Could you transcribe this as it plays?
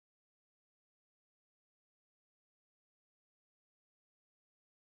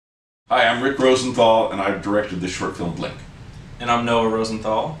Hi, I'm Rick Rosenthal, and I've directed the short film Blink. And I'm Noah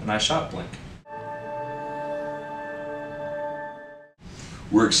Rosenthal, and I shot Blink.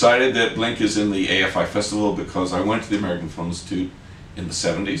 We're excited that Blink is in the AFI Festival because I went to the American Film Institute in the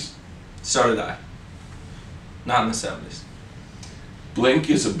 70s. So did I. Not in the 70s. Blink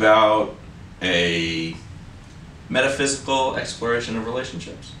is about a... metaphysical exploration of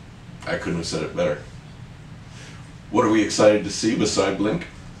relationships. I couldn't have said it better. What are we excited to see beside Blink?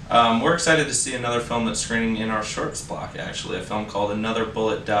 We're excited to see another film that's screening in our shorts block, actually, a film called Another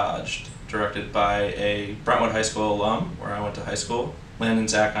Bullet Dodged, directed by a Brentwood High School alum, where I went to high school, Landon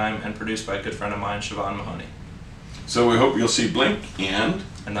Zackheim, and produced by a good friend of mine, Siobhan Mahoney. So we hope you'll see Blink and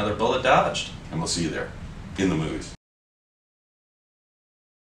Another Bullet Dodged. we'll see you there in the movies.